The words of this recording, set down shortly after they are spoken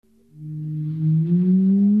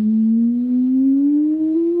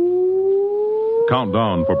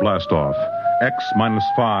countdown for blastoff. X minus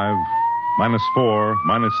 5, minus 4,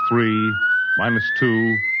 minus 3, minus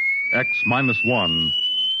 2, X minus 1.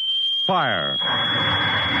 Fire!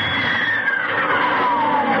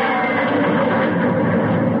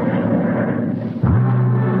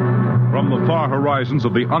 From the far horizons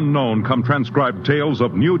of the unknown come transcribed tales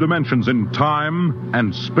of new dimensions in time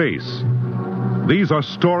and space. These are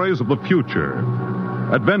stories of the future.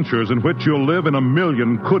 Adventures in which you'll live in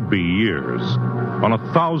 1,000,000 could-be years, on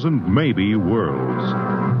 1,000 maybe worlds.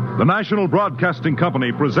 The National Broadcasting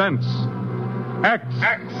Company presents X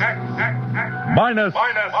minus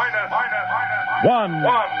 1.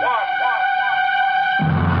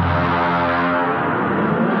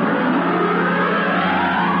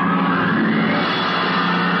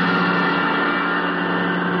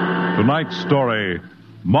 Tonight's story,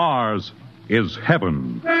 Mars is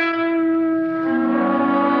Heaven.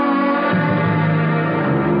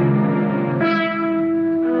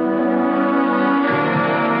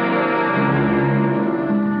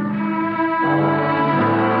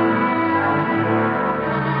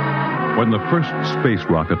 When the first space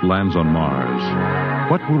rocket lands on Mars,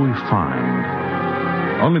 what will we find?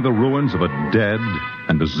 Only the ruins of a dead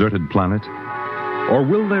and deserted planet? Or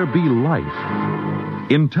will there be life?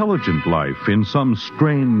 Intelligent life in some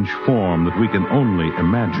strange form that we can only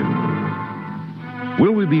imagine?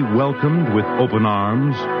 Will we be welcomed with open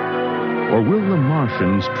arms? Or will the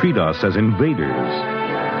Martians treat us as invaders?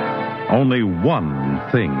 Only one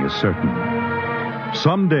thing is certain.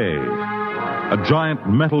 Someday, a giant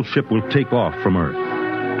metal ship will take off from Earth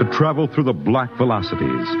to travel through the black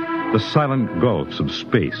velocities, the silent gulfs of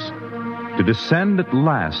space, to descend at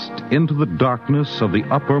last into the darkness of the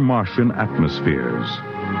upper Martian atmospheres.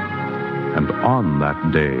 And on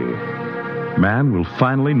that day, man will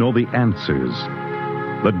finally know the answers.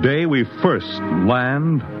 The day we first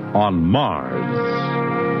land on Mars.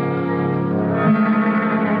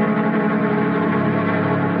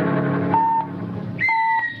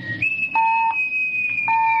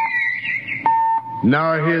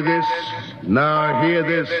 Now hear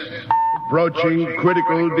this. Approaching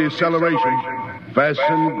critical deceleration.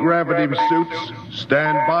 Fasten gravity suits.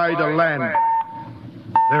 Stand by to land.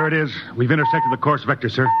 There it is. We've intersected the course vector,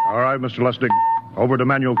 sir. All right, Mr. Lustig. Over to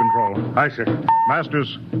manual control. Aye, sir.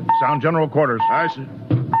 Masters, sound general quarters. Aye, sir.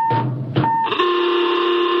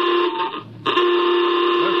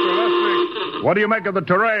 Mr. Lustig, what do you make of the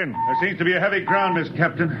terrain? There seems to be a heavy ground, Miss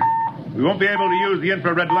Captain. We won't be able to use the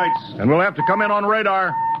infrared lights. And we'll have to come in on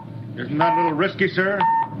radar. Isn't that a little risky, sir?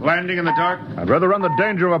 Landing in the dark? I'd rather run the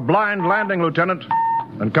danger of a blind landing, Lieutenant,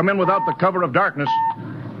 than come in without the cover of darkness.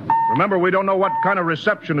 Remember, we don't know what kind of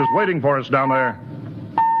reception is waiting for us down there.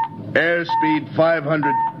 Airspeed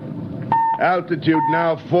 500. Altitude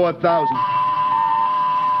now 4,000.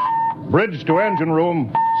 Bridge to engine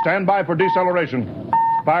room. Stand by for deceleration.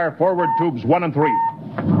 Fire forward tubes 1 and 3.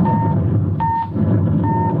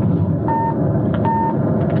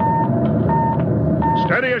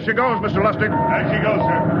 Steady as she goes, Mr. Lustig. As she goes,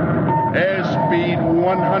 sir. Airspeed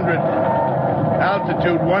 100.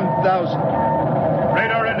 Altitude 1,000.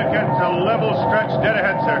 Radar indicates a level stretch dead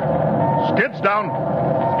ahead, sir. Skids down.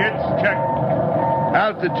 Skids check.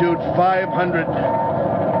 Altitude 500.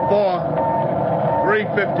 4.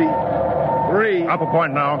 350. 3. Up a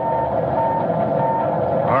point now.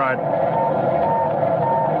 All right.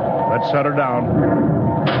 Let's set her down.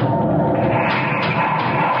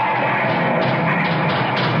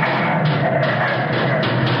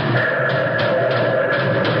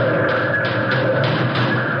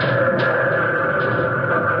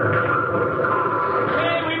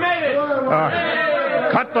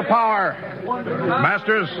 Cut the power.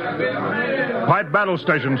 Masters, pipe battle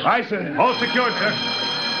stations. Aye, sir. All secured, sir.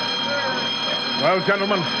 Well,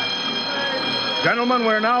 gentlemen,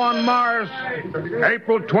 we're now on Mars,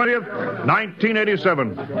 April 20th,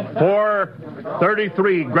 1987,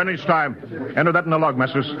 4:33 Greenwich time. Enter that in the log,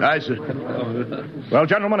 Masters. Aye, sir. Well,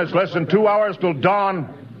 gentlemen, it's less than 2 hours till dawn.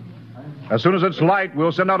 As soon as it's light,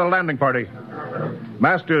 we'll send out a landing party.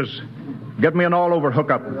 Masters, get me an all-over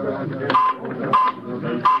hookup.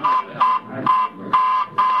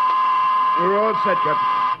 We're all set, Captain.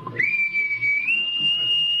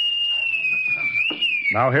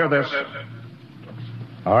 Now hear this.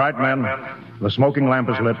 All right, men. The smoking lamp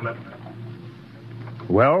is lit.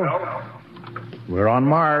 Well, we're on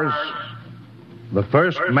Mars. The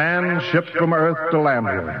first manned ship from Earth to land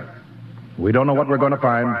here. We don't know what we're going to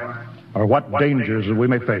find or what dangers we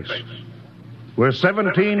may face. We're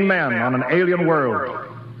 17 men on an alien world,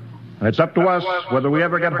 and it's up to us whether we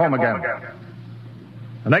ever get home again.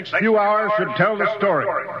 The next few hours should tell the story.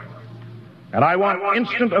 And I want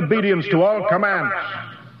instant obedience to all commands.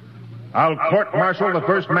 I'll court-martial the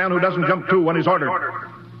first man who doesn't jump to when he's ordered.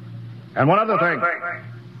 And one other thing.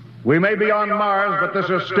 We may be on Mars, but this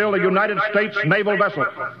is still a United States naval vessel.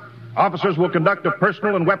 Officers will conduct a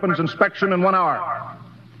personal and weapons inspection in 1 hour.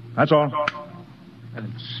 That's all. An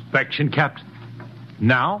inspection, Captain?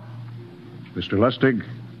 Now? Mr. Lustig,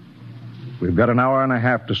 we've got an hour and a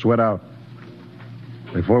half to sweat out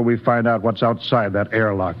before we find out what's outside that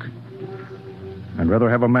airlock. I'd rather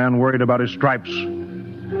have a man worried about his stripes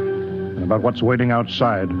than about what's waiting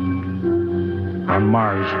outside on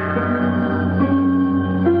Mars.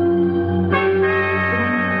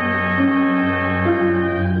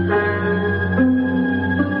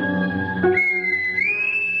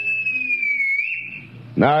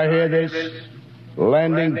 Now hear this.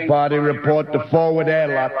 Landing party report to forward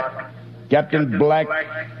airlock. Captain Black,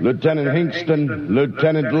 Lieutenant Hingston,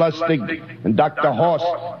 Lieutenant Lustig, and Dr. Horst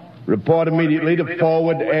report immediately to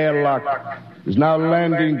forward airlock. It's now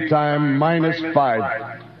landing time -5.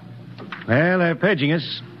 Well, they're paging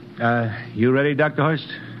us. You ready, Dr.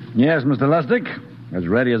 Horst? Yes, Mr. Lustig. As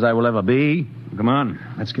ready as I will ever be. Come on,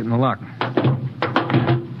 let's get in the lock.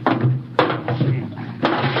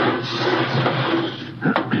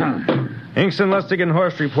 Hingston, Lustig, and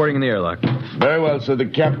Horst reporting in the airlock. Very well, sir. The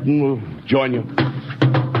captain will join you.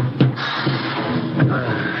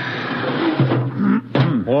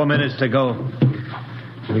 4 minutes to go.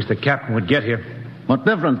 At least the captain would get here. What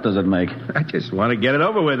difference does it make? I just want to get it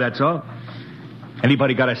over with, that's all.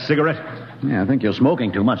 Anybody got a cigarette? Yeah, I think you're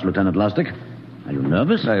smoking too much, Lieutenant Lustig. Are you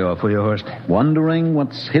nervous? Lay off, will you, Horst? Wondering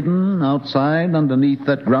what's hidden outside underneath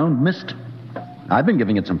that ground mist? I've been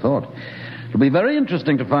giving it some thought. It'll be very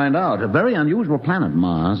interesting to find out. A very unusual planet,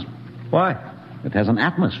 Mars. Why? It has an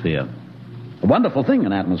atmosphere. A wonderful thing,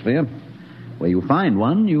 an atmosphere. Where you find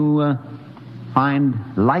one, you find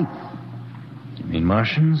life. You mean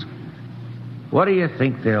Martians? What do you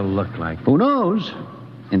think they'll look like? Who knows?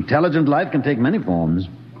 Intelligent life can take many forms.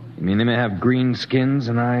 You mean they may have green skins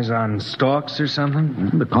and eyes on stalks or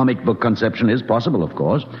something? The comic book conception is possible, of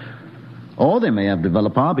course. Or they may have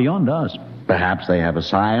developed far beyond us. Perhaps they have a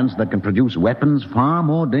science that can produce weapons far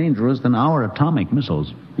more dangerous than our atomic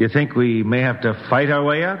missiles. You think we may have to fight our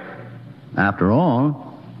way out? After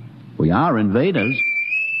all, we are invaders.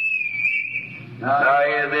 Now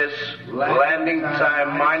hear this. Landing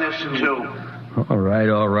time -2.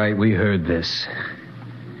 All right. We heard this.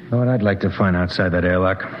 You know what I'd like to find outside that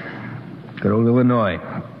airlock? Good old Illinois.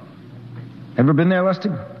 Ever been there,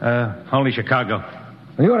 Lustig? Only Chicago.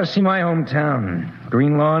 Well, you ought to see my hometown.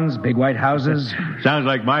 Green lawns, big white houses. Sounds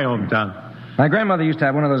like my hometown. My grandmother used to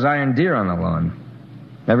have one of those iron deer on the lawn.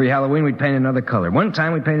 Every Halloween, we'd paint another color. One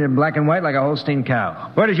time, we painted it black and white like a Holstein cow.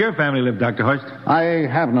 Where does your family live, Dr. Horst? I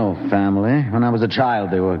have no family. When I was a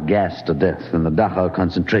child, they were gassed to death in the Dachau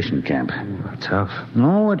concentration camp. Tough.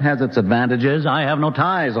 No, it has its advantages. I have no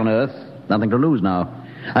ties on Earth. Nothing to lose now.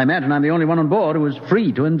 I imagine I'm the only one on board who is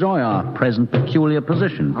free to enjoy our present peculiar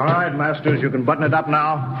position. All right, Masters, you can button it up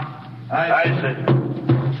now. Aye, sir.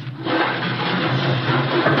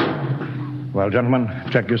 Well, gentlemen,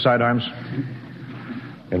 check your sidearms.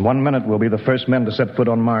 In 1 minute, we'll be the first men to set foot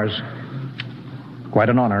on Mars. Quite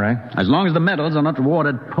an honor, eh? As long as the medals are not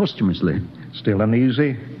rewarded posthumously. Still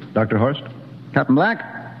uneasy, Dr. Horst? Captain Black,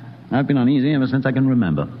 I've been uneasy ever since I can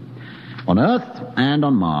remember. On Earth and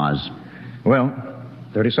on Mars. Well,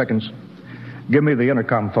 30 seconds. Give me the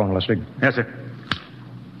intercom phone, Lustig. Yes, sir.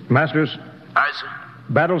 Masters? Aye, sir.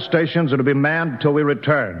 Battle stations are to be manned until we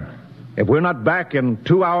return. If we're not back in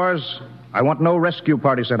 2 hours, I want no rescue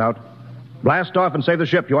party sent out. Blast off and save the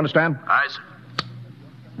ship, you understand? Aye, sir.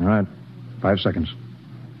 All right. 5 seconds.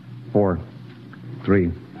 4,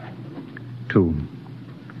 3, 2,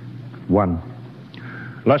 1.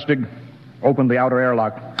 Lustig, open the outer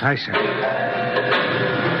airlock. Aye, sir.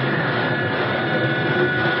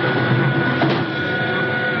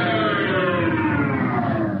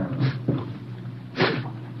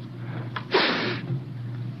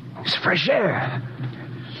 It's fresh air.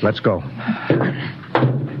 Let's go.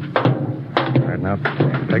 All right, now,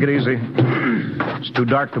 take it easy. It's too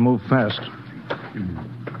dark to move fast.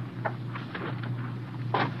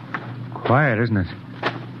 Quiet, isn't it?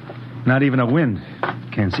 Not even a wind.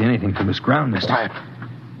 Can't see anything from this ground this time.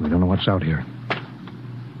 We don't know what's out here.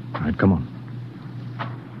 All right, come on.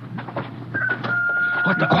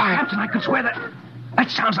 What the quiet? Captain, I could swear that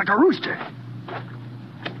sounds like a rooster.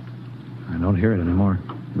 I don't hear it anymore.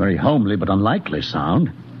 Very homely but unlikely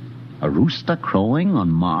sound. A rooster crowing on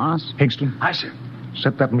Mars? Hingston. Aye, sir.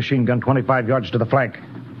 Set that machine gun 25 yards to the flank.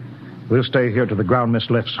 We'll stay here till the ground mist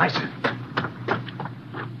lifts. Aye, sir.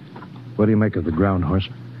 What do you make of the ground, Horst?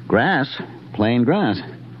 Grass. Plain grass.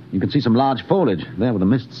 You can see some large foliage there where the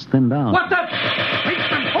mist's thinned out. What the?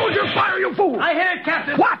 Hingston, hold your fire, you fool! I hit it,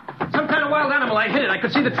 Captain. What? Some kind of wild animal. I hit it. I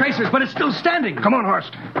could see the tracers, but it's still standing. Come on,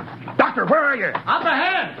 Horst. Doctor, where are you? Up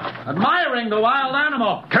ahead, admiring the wild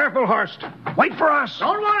animal. Careful, Horst. Wait for us.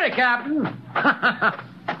 Don't worry, Captain.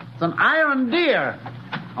 It's an iron deer.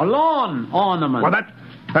 A lawn ornament. Well,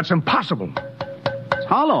 that's impossible. It's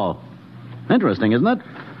hollow. Interesting, isn't it?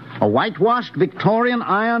 A whitewashed Victorian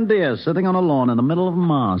iron deer sitting on a lawn in the middle of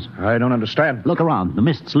Mars. I don't understand. Look around. The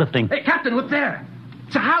mist's lifting. Hey, Captain, look there.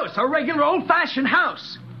 It's a house, a regular old-fashioned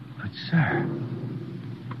house. But, sir,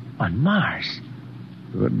 on Mars.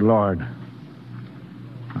 Good Lord.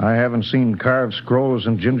 I haven't seen carved scrolls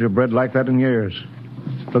and gingerbread like that in years.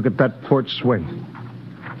 Look at that porch swing.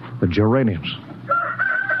 The geraniums.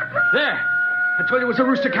 There. I told you it was a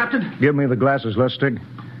rooster, Captain. Give me the glasses, Lustig.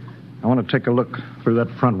 I want to take a look through that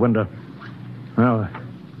front window. Well,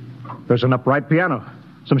 there's an upright piano.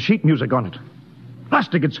 Some sheet music on it.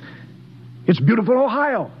 Lustig, it's beautiful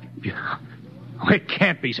Ohio. It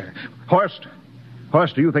can't be, sir. Horst,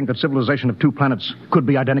 do you think that civilization of two planets could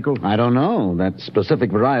be identical? I don't know. That specific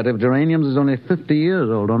variety of geraniums is only 50 years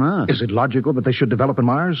old on Earth. Is it logical that they should develop in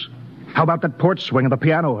Mars? How about that porch swing and the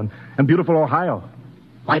piano and beautiful Ohio?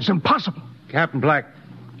 Why, it's impossible. Captain Black,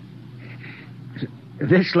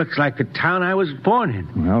 this looks like the town I was born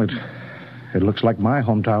in. Well, it looks like my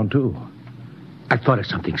hometown, too. I've thought of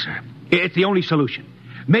something, sir. It's the only solution.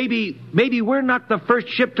 Maybe we're not the first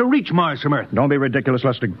ship to reach Mars from Earth. Don't be ridiculous,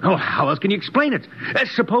 Lustig. Oh, how else can you explain it?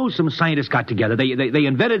 Suppose some scientists got together. They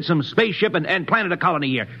invented some spaceship and planted a colony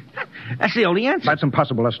here. That's the only answer. That's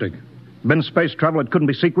impossible, Lustig. Been space travel, it couldn't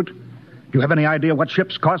be secret. Do you have any idea what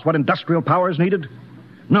ships cost, what industrial power is needed?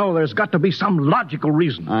 No, there's got to be some logical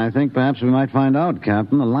reason. I think perhaps we might find out,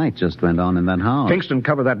 Captain. The light just went on in that house. Kingston,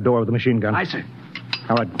 cover that door with the machine gun. Aye, sir.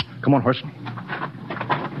 All right, come on, Horst.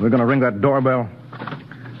 We're going to ring that doorbell.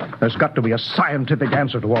 There's got to be a scientific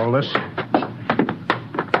answer to all this.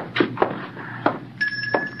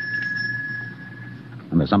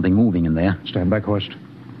 And there's something moving in there. Stand back, Horst.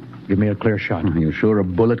 Give me a clear shot. Are you sure a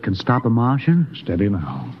bullet can stop a Martian? Steady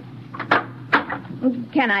now.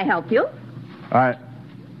 Can I help you?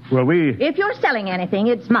 Will we... If you're selling anything,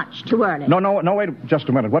 it's much too early. No, wait just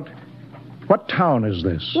a minute. What town is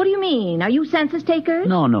this? What do you mean? Are you census takers?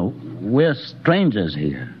 No. We're strangers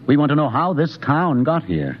here. We want to know how this town got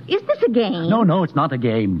here. Is this a game? No, it's not a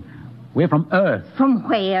game. We're from Earth. From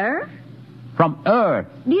where? From Earth.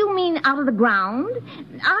 Do you mean out of the ground?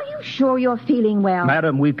 Are you sure you're feeling well?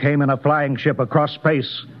 Madam, we came in a flying ship across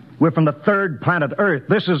space. We're from the third planet, Earth.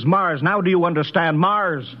 This is Mars. Now do you understand?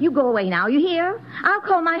 Mars. You go away now, you hear? I'll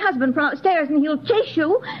call my husband from upstairs and he'll chase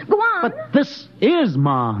you. Go on. But this is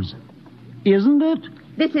Mars, isn't it?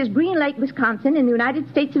 This is Green Lake, Wisconsin, in the United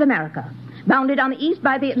States of America. Bounded on the east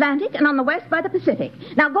by the Atlantic and on the west by the Pacific.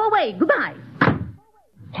 Now go away. Goodbye.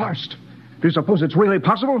 Horst, do you suppose it's really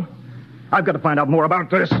possible? I've got to find out more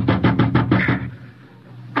about this.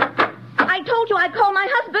 I told you I'd call my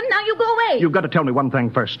husband. Now you go away. You've got to tell me one thing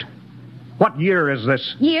first. What year is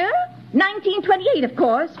this? Year? 1928, of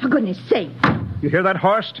course. For goodness sake. You hear that,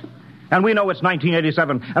 Horst? And we know it's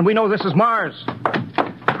 1987, and we know this is Mars.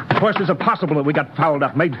 Horst, is it possible that we got fouled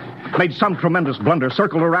up, made some tremendous blunder,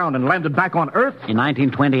 circled around, and landed back on Earth? In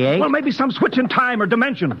 1928? Well, maybe some switch in time or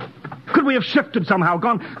dimension. Could we have shifted somehow,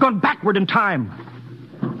 gone backward in time?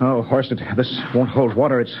 Oh, Horst, this won't hold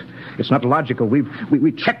water. It's not logical.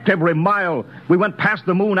 We checked every mile. We went past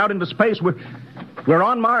the moon, out into space. We're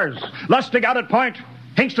on Mars. Lustig out at point.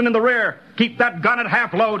 Hingston in the rear. Keep that gun at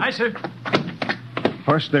half load. Aye, sir.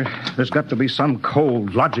 Horst, there's got to be some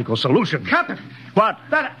cold, logical solution. Captain. What?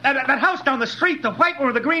 That house down the street, the white one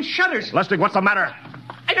with the green shutters. Lustig, what's the matter?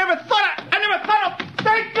 I never thought of...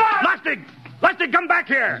 Thank God! Lustig, come back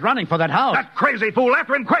here. He's running for that house. That crazy fool.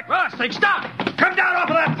 After him, quick. Lustig, stop! Come down off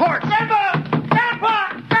of that porch. Grandpa!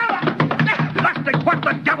 Lustig, what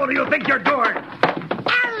the devil do you think you're doing?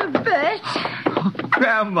 Albert!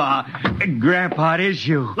 Grandpa, it is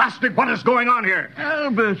you. Lustig, what is going on here?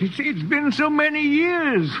 Albert, it's been so many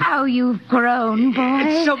years. How you've grown, boy.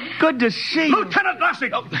 It's so good to see you. Lieutenant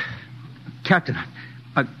Lustig! Oh. Captain,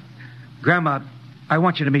 Grandma, I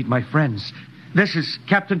want you to meet my friends. This is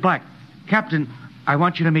Captain Black. Captain, I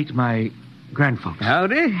want you to meet my grandfolks.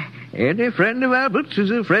 Howdy. Any friend of Albert's is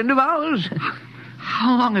a friend of ours.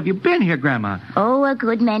 How long have you been here, Grandma? Oh, a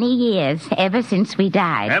good many years, ever since we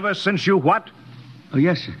died. Ever since you what? Oh,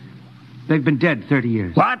 yes, sir. They've been dead 30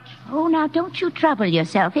 years. What? Oh, now, don't you trouble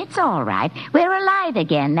yourself. It's all right. We're alive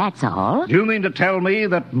again, that's all. Do you mean to tell me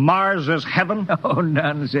that Mars is heaven? Oh,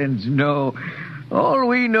 nonsense, no. All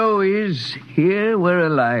we know is here we're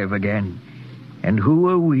alive again. And who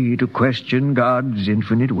are we to question God's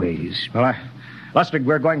infinite ways? Well, Lustig,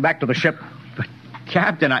 we're going back to the ship.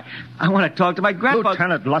 Captain, I want to talk to my grandpa.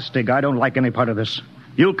 Lieutenant Lustig, I don't like any part of this.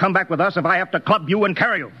 You'll come back with us if I have to club you and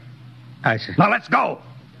carry you. I see. Now, let's go.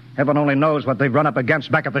 Heaven only knows what they've run up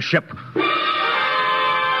against back at the ship.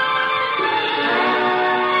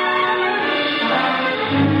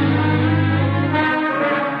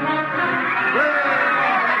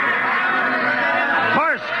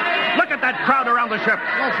 Crowd around the ship.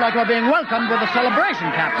 Looks like we're being welcomed with a celebration,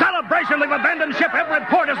 Captain. Celebration? They've abandoned ship. Every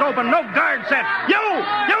port is open. No guard set. You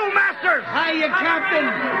masters! Hiya, Captain.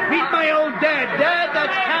 Meet my old dad. Dad,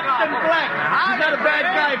 that's Captain Black. He's not a bad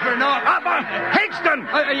guy for naught. Hingston!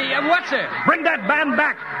 What's it? Bring that band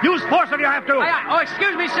back. Use force if you have to.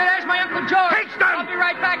 Excuse me, sir. There's my Uncle George. Hingston! I'll be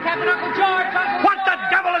right back, Captain. Uncle George. What the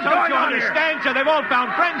devil is going on here? Understand, sir? They've all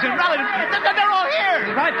found friends and relatives. They're all here.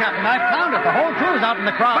 You're right, Captain. I found it. The whole crew's out in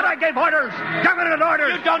the crowd. But I gave orders. Definite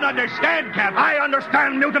orders. You don't understand, Captain. I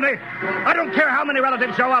understand mutiny. I don't care how many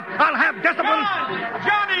relatives show up. I'll have discipline.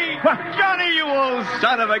 Johnny! Johnny, you old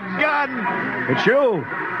son of a gun! It's you,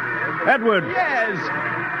 Edward. Yes.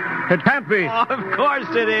 It can't be. Oh, of course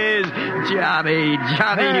it is. Johnny,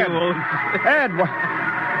 Ed. you old... Ed,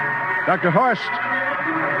 Dr. Horst,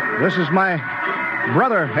 this is my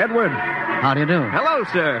brother, Edward. How do you do? Hello,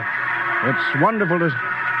 sir. It's wonderful to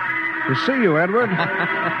see you, Edward.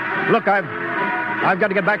 Look, I've got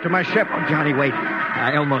to get back to my ship. Oh, Johnny, wait.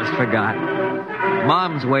 I almost forgot.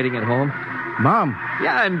 Mom's waiting at home. Mom?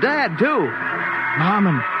 Yeah, and Dad, too. Mom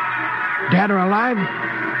and Dad are alive?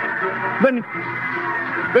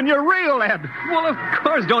 Then you're real, Ed. Well, of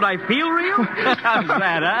course. Don't I feel real? How's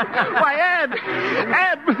that, huh? Why, Ed!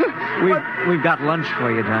 We've got lunch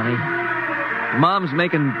for you, Johnny. Mom's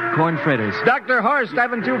making corn fritters. Dr. Horst,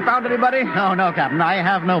 haven't you found anybody? No, Captain. I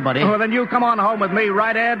have nobody. Well, then you come on home with me,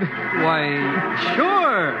 right, Ed? Why,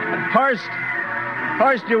 sure.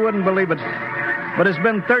 Horst, you wouldn't believe it, but it's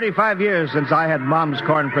been 35 years since I had Mom's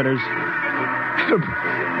corn fritters.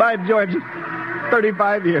 By George,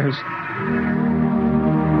 35 years.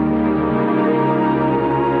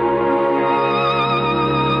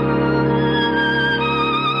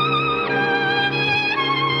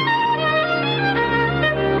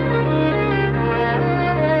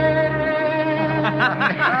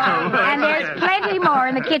 And there's plenty more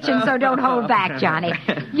in the kitchen, so don't hold back, Johnny.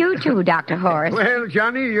 You too, Dr. Horst. Well,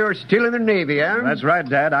 Johnny, you're still in the Navy, huh? That's right,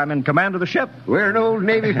 Dad. I'm in command of the ship. We're an old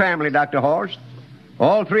Navy family, Dr. Horst.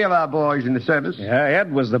 All three of our boys in the service. Yeah,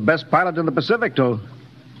 Ed was the best pilot in the Pacific, too.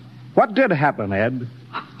 What did happen, Ed?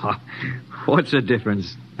 What's the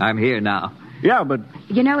difference? I'm here now. Yeah, but...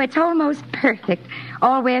 You know, it's almost perfect.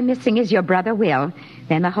 All we're missing is your brother, Will.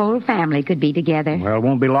 Then the whole family could be together. Well, it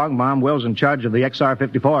won't be long, Mom. Will's in charge of the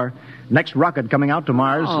XR-54. Next rocket coming out to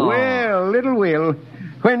Mars. Oh. Well, little Will.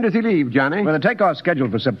 When does he leave, Johnny? Well, the takeoff's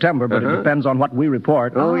scheduled for September, but it depends on what we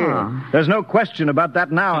report. Oh, yeah. There's no question about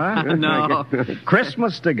that now, huh? No.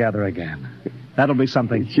 Christmas together again. That'll be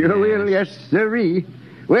something. Sure will, yes, sirree.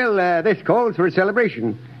 Well, this calls for a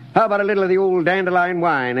celebration. How about a little of the old dandelion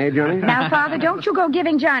wine, eh, Johnny? Now, Father, don't you go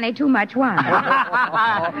giving Johnny too much wine.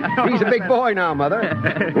 He's a big boy now,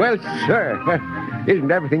 Mother. Well, sir,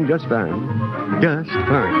 isn't everything just fine? Just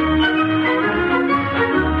fine.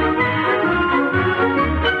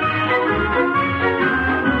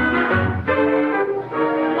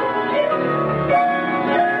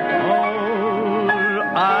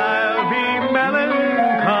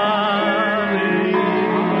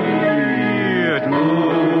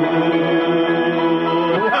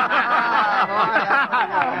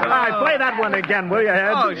 Play that one again, will you,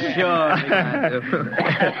 Ed? Oh, sure.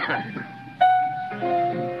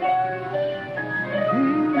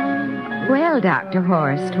 Well, Dr.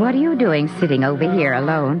 Horst, what are you doing sitting over here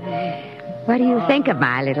alone? What do you think of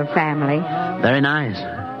my little family? Very nice.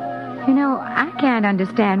 You know, I can't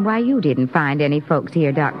understand why you didn't find any folks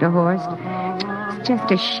here, Dr. Horst. It's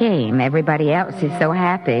just a shame everybody else is so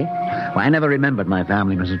happy. Well, I never remembered my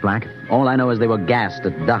family, Mrs. Black. All I know is they were gassed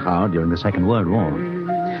at Dachau during the Second World War.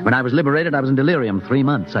 When I was liberated, I was in delirium 3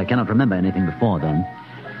 months. I cannot remember anything before then.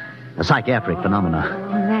 A psychiatric phenomena.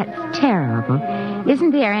 Well, that's terrible. Isn't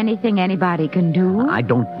there anything anybody can do? I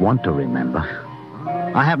don't want to remember.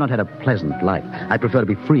 I have not had a pleasant life. I prefer to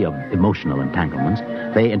be free of emotional entanglements.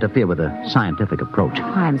 They interfere with a scientific approach. Oh,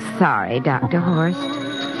 I'm sorry, Dr. Horst.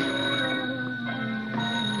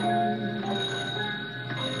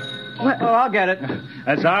 Oh, I'll get it.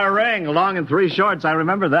 That's our ring, long and 3 shorts. I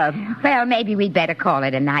remember that. Well, maybe we'd better call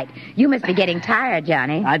it a night. You must be getting tired,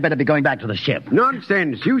 Johnny. I'd better be going back to the ship.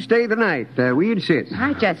 Nonsense. You stay the night. We insist.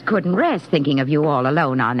 I just couldn't rest thinking of you all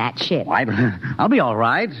alone on that ship. I'll be all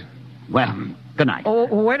right. Well, good night. Oh,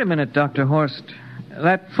 wait a minute, Dr. Horst.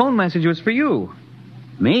 That phone message was for you.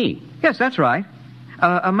 Me? Yes, that's right.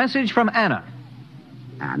 A message from Anna.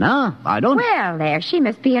 Anna? I don't... Well, there, she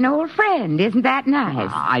must be an old friend. Isn't that nice?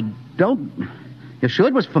 I don't... You sure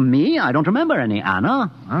it was for me? I don't remember any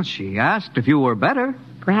Anna. Well, she asked if you were better.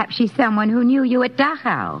 Perhaps she's someone who knew you at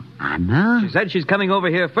Dachau. Anna? She said she's coming over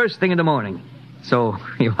here first thing in the morning. So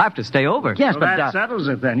you'll have to stay over. Yes, Well, but... that settles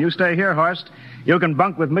it then. You stay here, Horst. You can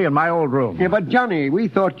bunk with me in my old room. Yeah, but Johnny, we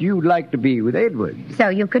thought you'd like to be with Edward. So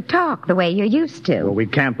you could talk the way you used to. Well, we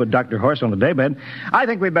can't put Dr. Horst on the daybed. I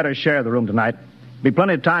think we better share the room tonight. Be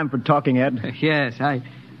plenty of time for talking, Ed. Yes,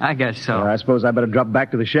 I guess so. I suppose I better drop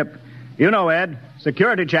back to the ship. You know, Ed,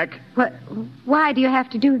 security check. What? Why do you have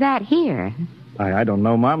to do that here? I don't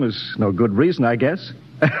know, Mom. There's no good reason, I guess.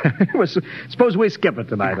 Suppose we skip it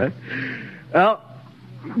tonight, huh? Well,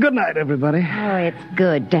 good night, everybody. Oh, it's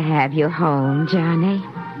good to have you home, Johnny.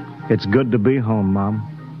 It's good to be home, Mom.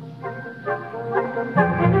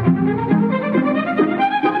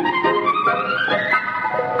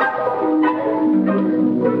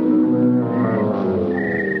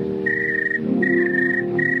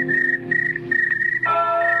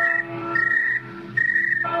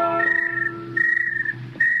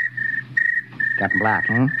 Captain Black.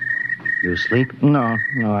 You asleep? No,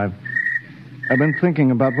 I've been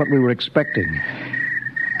thinking about what we were expecting.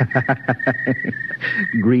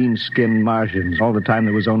 Green-skinned Martians. All the time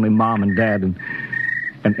there was only Mom and Dad and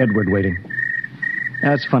Edward waiting.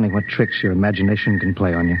 That's funny what tricks your imagination can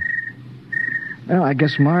play on you. Well, I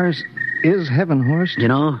guess Mars is heaven, Horst. You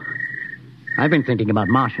know, I've been thinking about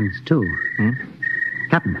Martians, too.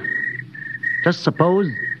 Captain, just suppose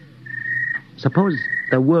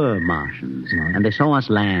there were Martians, and they saw us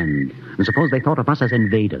land, and suppose they thought of us as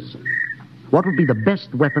invaders. What would be the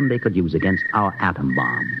best weapon they could use against our atom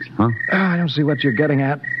bombs, huh? I don't see what you're getting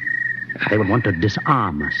at. They would want to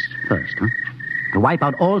disarm us first, huh? To wipe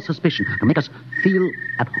out all suspicion, to make us feel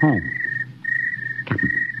at home.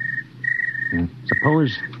 Captain,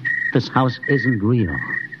 suppose this house isn't real.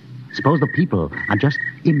 Suppose the people are just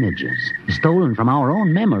images, stolen from our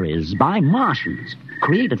own memories by Martians,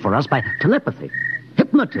 created for us by telepathy,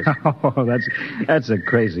 hypnotism. Oh, that's the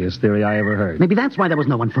craziest theory I ever heard. Maybe that's why there was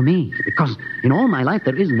no one for me. Because in all my life,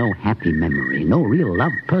 there is no happy memory, no real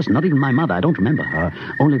loved person, not even my mother. I don't remember her.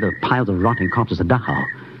 Only the piles of rotting corpses at Dachau.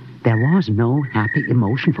 There was no happy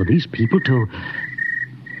emotion for these people to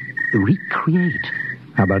recreate.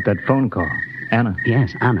 How about that phone call? Anna?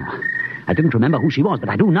 Yes, Anna. I didn't remember who she was, but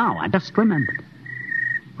I do now. I just remembered.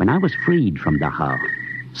 When I was freed from Dachau,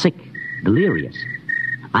 sick, delirious,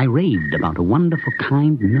 I raved about a wonderful,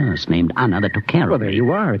 kind nurse named Anna that took care of me. Well, there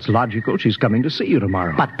you are. It's logical. She's coming to see you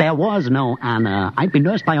tomorrow. But there was no Anna. I'd been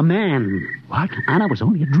nursed by a man. What? Anna was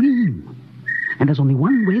only a dream. And there's only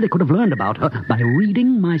one way they could have learned about her, by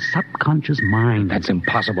reading my subconscious mind. That's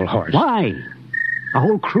impossible, Horst. Why? A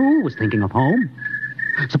whole crew was thinking of home.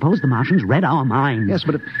 Suppose the Martians read our minds. Yes,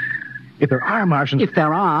 but if there are Martians... If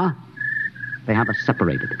there are, they have us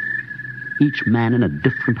separated. Each man in a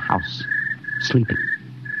different house, sleeping,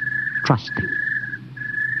 trusting.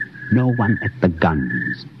 No one at the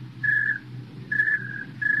guns.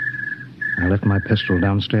 I left my pistol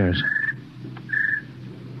downstairs.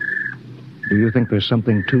 Do you think there's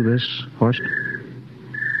something to this, Horst?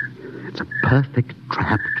 It's a perfect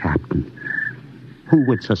trap, Captain. Who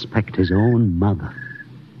would suspect his own mother,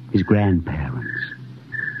 his grandparents?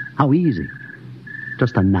 How easy.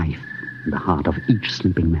 Just a knife in the heart of each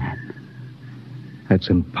sleeping man. That's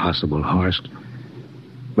impossible, Horst.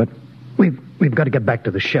 But we've got to get back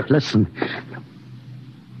to the ship. Listen.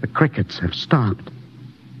 The crickets have stopped.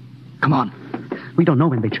 Come on. We don't know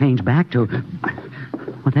when they change back to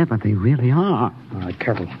whatever they really are. All right,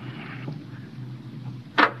 careful.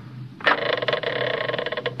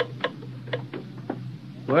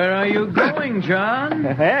 Where are you going, John?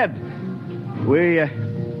 Ed,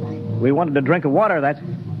 we wanted a drink of water.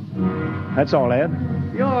 That's all, Ed.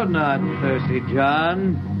 You're not thirsty,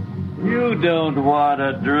 John. You don't want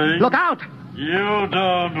a drink. Look out! You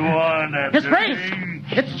don't want a His drink. face!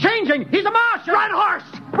 It's changing! He's a Martian! Run, horse!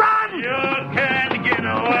 Run! You can't get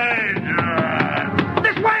away, John.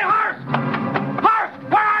 This way, Horst!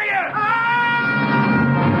 Horst, where are you?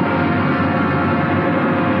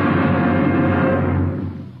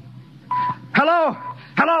 Hello?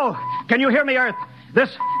 Hello? Can you hear me, Earth?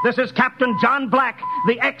 This is Captain John Black,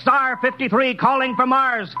 the XR-53 calling from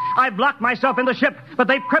Mars. I've locked myself in the ship, but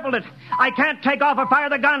they've crippled it. I can't take off or fire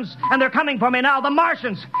the guns, and they're coming for me now, the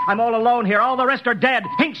Martians. I'm all alone here. All the rest are dead.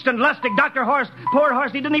 Hinkston, Lustig, Dr. Horst. Poor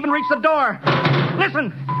Horst, he didn't even reach the door.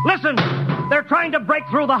 Listen! They're trying to break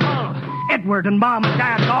through the hull. Edward and Mom and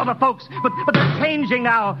Dad and all the folks. But they're changing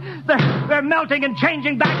now. They're melting and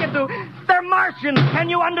changing back into... They're Martians. Can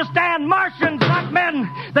you understand? Martians, not men.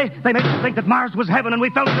 They made us think that Mars was heaven and we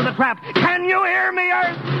fell into the trap. Can you hear me,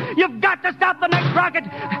 Earth? You've got to stop the next rocket.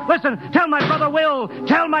 Listen, tell my brother Will.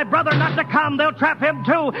 Tell my brother not to come. They'll trap him,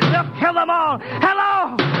 too. They'll kill them all.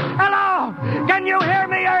 Hello? Hello? Can you hear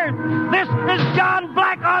me, Earth? This is John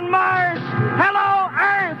Black on Mars. Hello,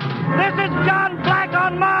 Earth. This is John Black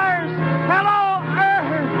on Mars. Hello, Earth.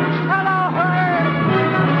 Hello, Earth.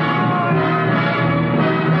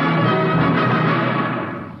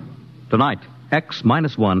 Tonight,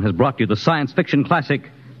 X-1 has brought you the science fiction classic,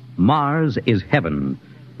 Mars is Heaven,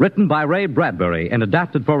 written by Ray Bradbury and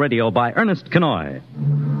adapted for radio by Ernest Kenoy.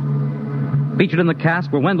 Featured in the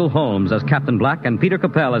cast were Wendell Holmes as Captain Black and Peter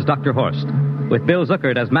Capell as Dr. Horst, with Bill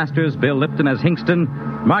Zuckert as Masters, Bill Lipton as Hingston,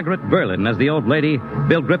 Margaret Berlin as the old lady,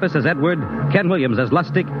 Bill Griffiths as Edward, Ken Williams as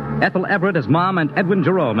Lustig, Ethel Everett as Mom, and Edwin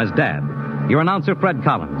Jerome as Dad. Your announcer, Fred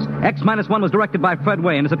Collins. X-1 was directed by Fred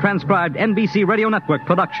Way and is a transcribed NBC Radio Network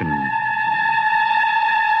production.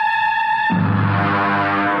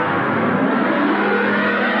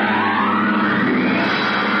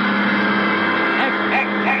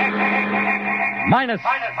 Minus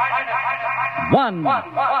one.